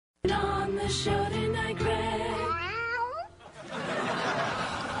on the show tonight, Greg.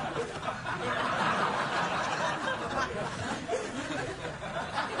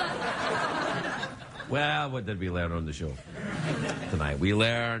 Well, what did we learn on the show tonight? We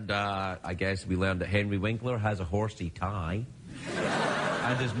learned, I guess we learned that Henry Winkler has a horsey tie.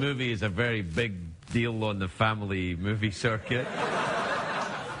 And his movie is a very big deal on the family movie circuit.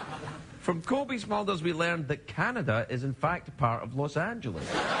 From Kobe Smulders, we learned that Canada is in fact part of Los Angeles.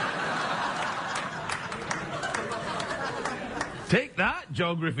 Take that,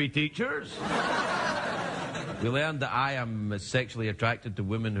 geography teachers. We learned that I am sexually attracted to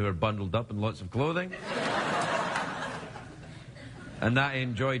women who are bundled up in lots of clothing. And that I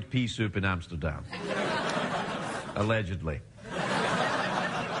enjoyed pea soup in Amsterdam. Allegedly.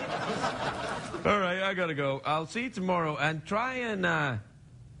 All right, I gotta go. I'll see you tomorrow, and try and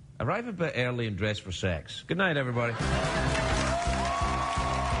arrive a bit early and dress for sex. Good night, everybody.